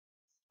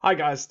Hi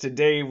guys,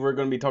 today we're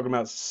going to be talking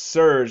about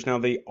Surge. Now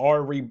they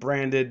are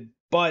rebranded,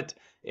 but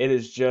it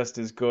is just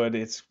as good.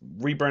 It's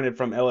rebranded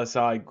from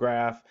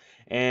SurgeGraph,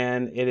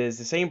 and it is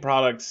the same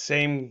product,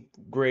 same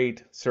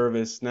great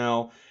service.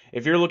 Now,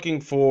 if you're looking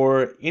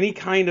for any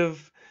kind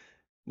of,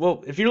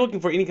 if you're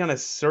looking for any kind of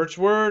search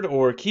word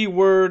or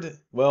keyword,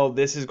 well,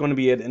 this is going to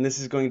be it, and this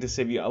is going to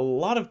save you a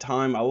lot of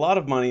time, a lot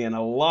of money, and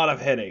a lot of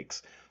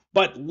headaches.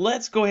 But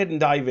let's go ahead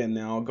and dive in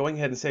now. Going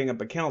ahead and setting up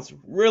accounts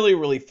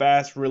really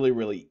fast,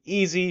 really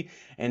easy,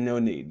 and no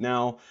need.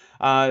 Now,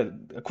 a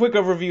quick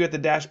overview at the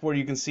dashboard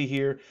you can see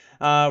here.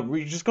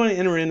 We're just going to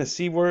enter in a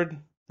seed word,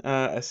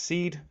 a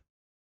seed,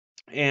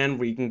 and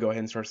we can go ahead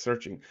and start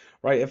searching,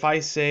 right? If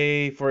I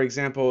say, for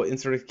example,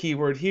 insert a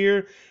keyword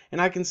here,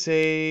 and I can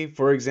say,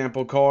 for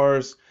example,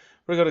 cars,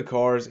 we're going to go to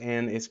cars,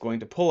 and it's going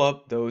to pull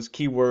up those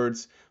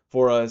keywords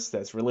for us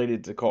that's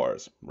related to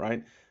cars,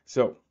 right?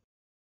 So,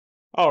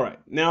 all right,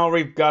 now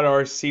we've got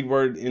our seed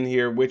word in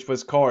here, which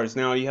was cars.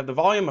 Now you have the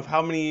volume of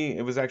how many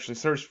it was actually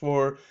searched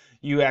for.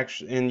 You're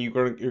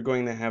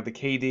going to have the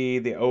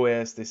KD, the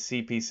OS, the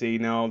CPC.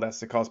 Now that's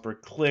the cost per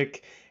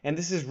click, and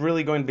this is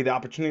really going to be the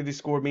opportunity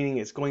score, meaning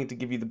it's going to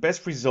give you the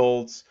best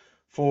results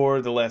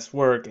for the less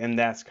work, and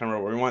that's kind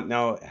of what we want.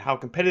 Now, how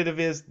competitive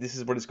is this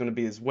is what it's going to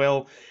be as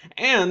well,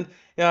 and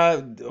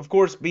of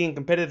course, being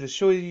competitive to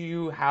show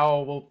you how,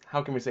 well,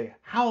 how can we say,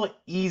 how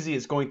easy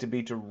it's going to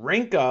be to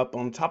rank up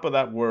on top of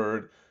that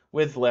word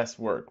with less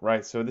work,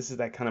 right? So this is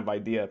that kind of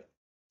idea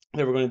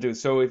that we're going to do.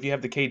 So if you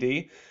have the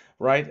KD,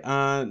 right,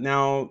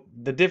 now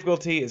the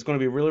difficulty is going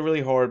to be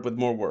really hard with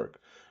more work,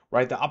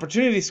 right? The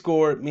opportunity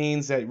score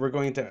means that we're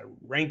going to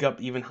rank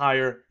up even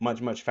higher,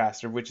 much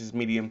faster, which is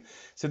medium.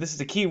 So this is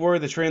the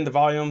keyword, the trend, the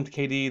volume, the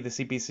KD, the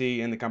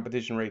CPC, and the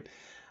competition rate.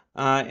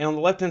 And on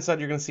the left-hand side,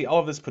 you're going to see all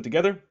of this put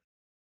together.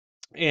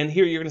 And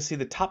here you're going to see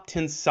the top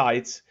 10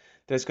 sites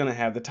that's going to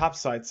have the top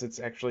sites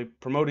that's actually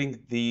promoting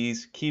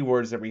these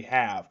keywords that we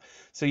have.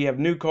 So you have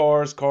new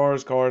cars,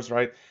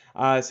 right?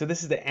 So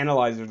this is the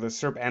analyzer, the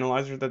SERP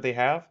analyzer that they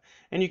have.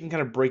 And you can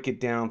kind of break it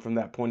down from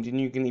that point.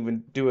 And you can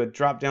even do a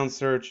drop-down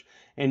search,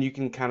 and you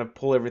can kind of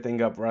pull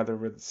everything up, rather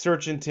with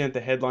search intent, the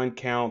headline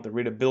count, the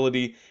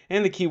readability,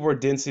 and the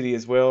keyword density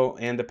as well,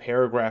 and the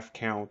paragraph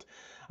count.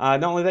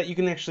 Not only that, you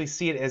can actually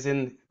see it as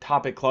in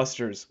topic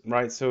clusters,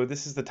 right? So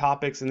this is the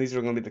topics, and these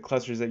are going to be the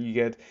clusters that you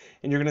get,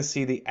 and you're going to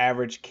see the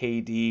average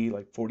KD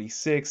like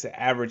 46, the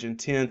average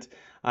intent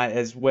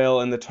as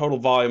well, and the total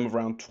volume of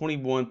around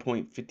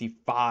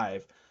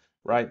 21.55,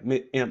 right?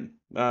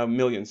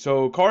 Million.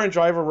 So car and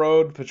driver,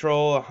 road,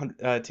 patrol,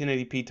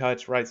 1080p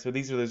touch, right? So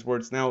these are those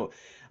words. Now,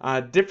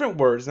 different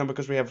words. Now,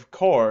 because we have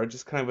car,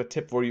 just kind of a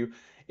tip for you.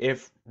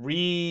 If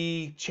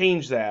we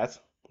change that,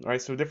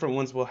 right? So different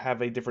ones will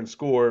have a different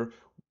score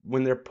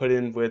when they're put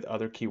in with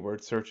other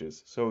keyword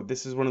searches. So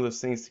this is one of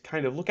those things to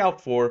kind of look out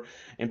for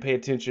and pay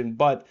attention,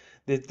 but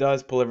it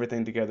does pull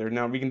everything together.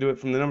 Now we can do it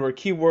from the number of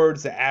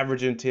keywords, the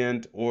average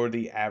intent, or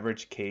the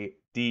average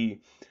KD.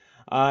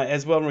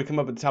 As well, when we come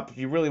up at the top, if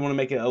you really want to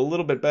make it a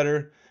little bit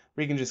better,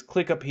 we can just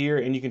click up here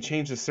and you can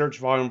change the search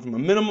volume from a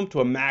minimum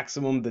to a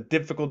maximum, the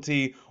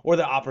difficulty, or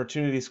the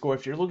opportunity score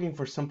if you're looking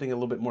for something a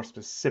little bit more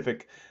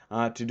specific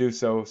to do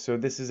so. So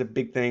this is a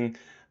big thing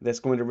that's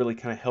going to really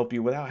kind of help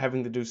you without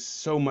having to do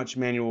so much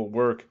manual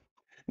work.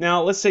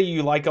 Now, let's say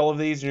you like all of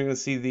these, and you're going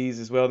to see these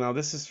as well. Now,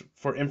 this is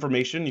for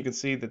information. You can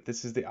see that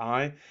this is the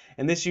I,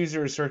 and this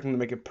user is searching to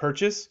make a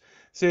purchase.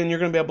 So, and you're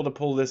going to be able to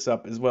pull this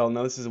up as well.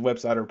 Now, this is a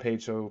website or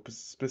page, so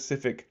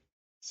specific.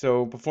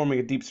 So, performing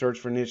a deep search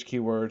for niche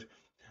keyword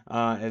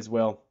as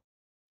well.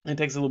 It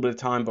takes a little bit of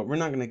time, but we're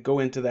not going to go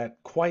into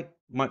that quite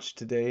much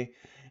today.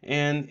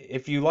 And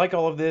if you like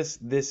all of this,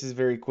 this is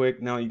very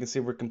quick. Now you can see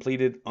we're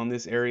completed on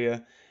this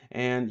area,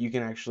 and you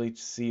can actually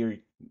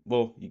see,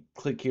 well, you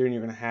click here and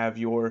you're going to have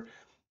your,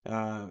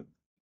 uh,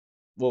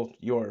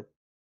 your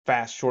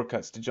fast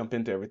shortcuts to jump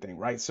into everything,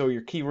 right? So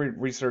your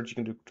keyword research, you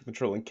can do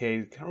Control and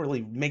K, can't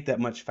really make that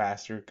much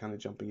faster, kind of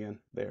jumping in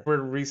there. Word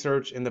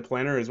research in the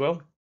planner as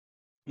well.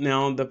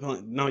 Now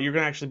you're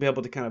gonna actually be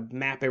able to kind of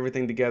map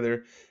everything together.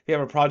 If you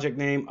have a project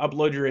name,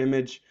 upload your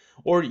image,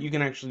 or you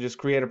can actually just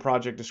create a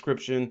project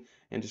description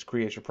and just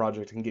create your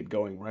project and get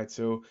going, right?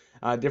 So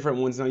different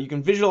ones. Now you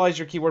can visualize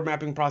your keyword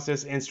mapping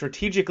process and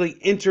strategically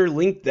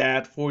interlink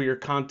that for your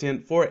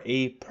content for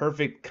a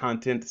perfect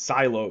content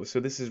silo. So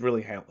this is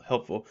really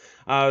helpful.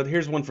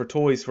 Here's one for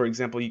toys, for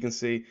example. You can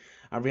see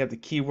we have the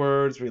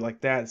keywords, we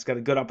like that. It's got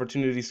a good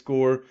opportunity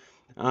score.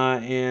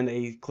 And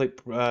a clicks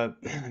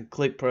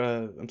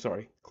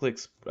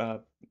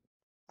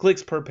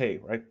per pay,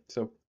 right?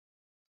 So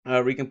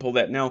we can pull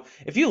that. Now,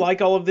 if you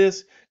like all of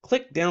this,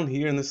 click down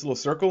here in this little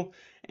circle,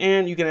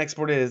 and you can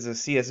export it as a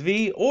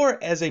CSV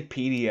or as a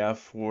PDF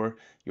for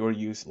your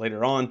use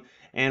later on.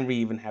 And we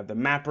even have the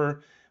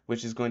mapper,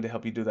 which is going to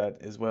help you do that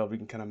as well. We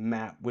can kind of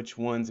map which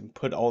ones and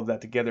put all of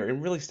that together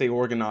and really stay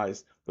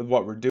organized with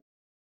what we're doing.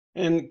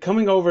 And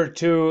coming over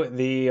to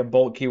the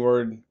bulk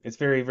keyword, it's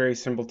very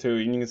simple too.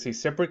 And you can see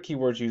separate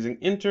keywords using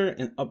enter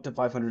and up to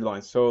 500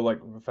 lines. So like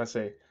if I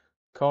say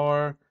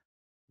car,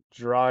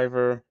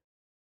 driver,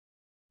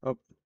 oh,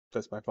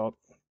 that's my fault.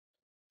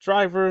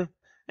 driver,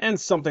 and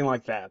something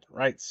like that,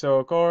 right?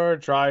 So car,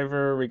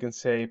 driver, we can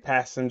say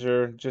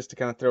passenger, just to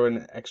kind of throw in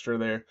an extra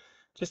there,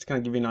 just to kind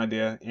of give you an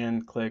idea,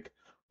 and click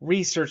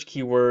research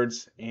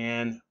keywords,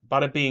 and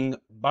bada bing,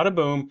 bada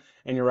boom,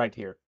 and you're right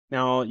here.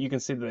 Now you can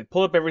see that they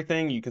pull up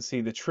everything. You can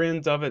see the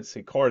trends of it.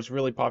 See, car is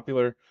really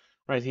popular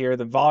right here.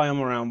 The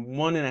volume around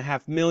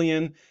 1.5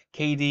 million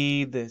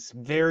KD. This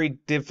very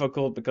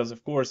difficult because,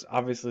 of course,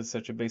 obviously it's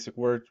such a basic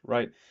word,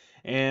 right?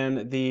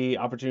 And the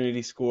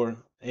opportunity score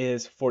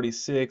is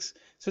 46.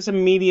 So it's a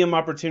medium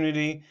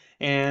opportunity,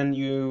 and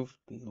you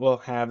will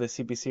have the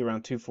CPC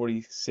around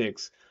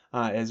 246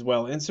 as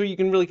well. And so you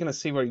can really kind of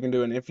see what you can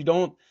do. And if you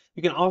don't,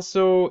 you can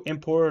also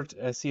import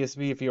a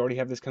CSV if you already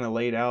have this kind of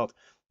laid out.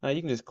 You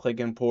can just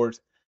click import,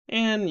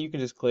 and you can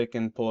just click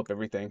and pull up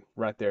everything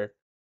right there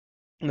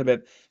in a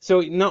bit. So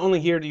not only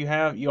here do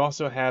you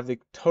also have the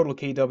total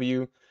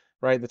KW,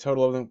 right? The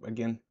total of them,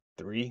 again,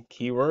 3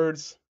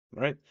 keywords,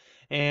 right?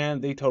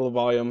 And the total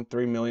volume,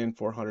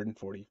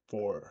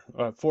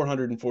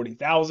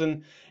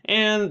 440,000,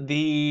 and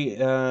the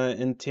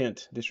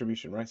intent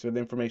distribution, right? So the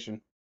information.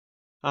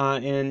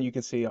 And you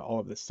can see all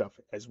of this stuff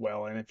as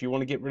well. And if you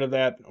want to get rid of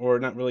that, or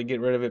not really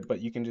get rid of it,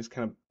 but you can just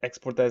kind of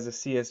export that as a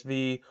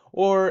CSV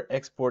or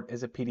export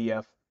as a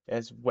PDF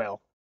as well.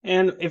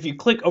 And if you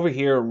click over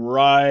here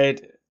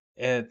right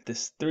at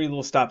this 3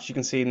 little stops, you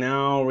can see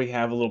now we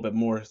have a little bit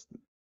more,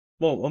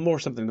 well, more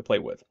something to play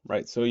with,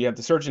 right? So you have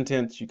the search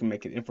intent. You can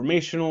make it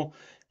informational,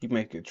 you can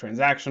make it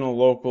transactional,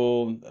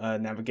 local,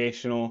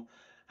 navigational,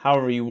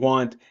 however you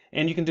want.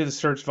 And you can do the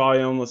search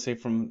volume, let's say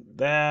from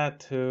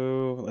that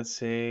to, let's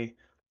say,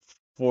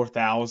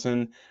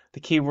 4,000. The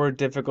keyword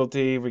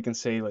difficulty, we can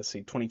say, let's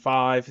say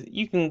 25.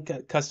 You can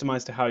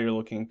customize to how you're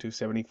looking to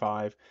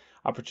 75.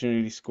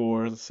 Opportunity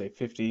score, let's say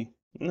 50.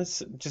 And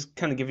this just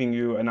kind of giving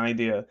you an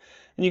idea.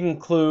 And you can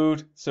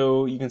include,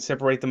 so you can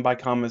separate them by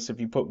commas. If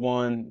you put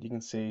one, you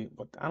can say,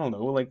 what, I don't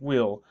know, like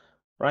will,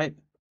 right?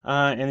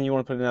 And then you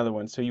want to put another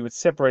one. So you would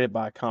separate it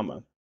by a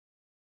comma.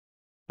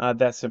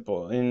 That's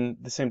simple. And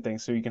the same thing.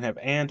 So you can have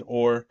and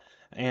or,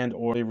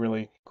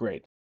 really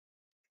great.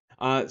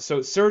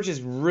 So Surge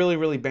is really,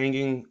 really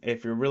banging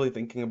if you're really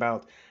thinking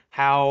about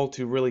how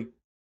to really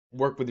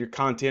work with your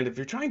content. If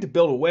you're trying to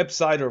build a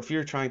website, or if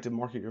you're trying to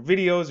market your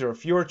videos, or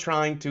if you're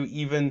trying to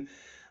even,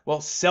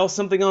 well, sell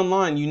something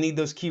online, you need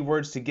those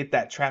keywords to get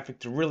that traffic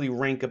to really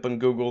rank up on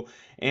Google.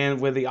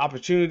 And with the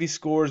opportunity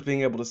scores,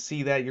 being able to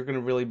see that, you're going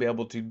to really be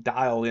able to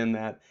dial in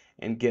that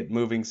and get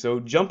moving. So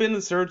jump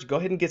into Surge, go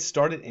ahead and get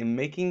started in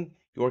making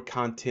your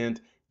content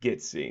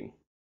get seen.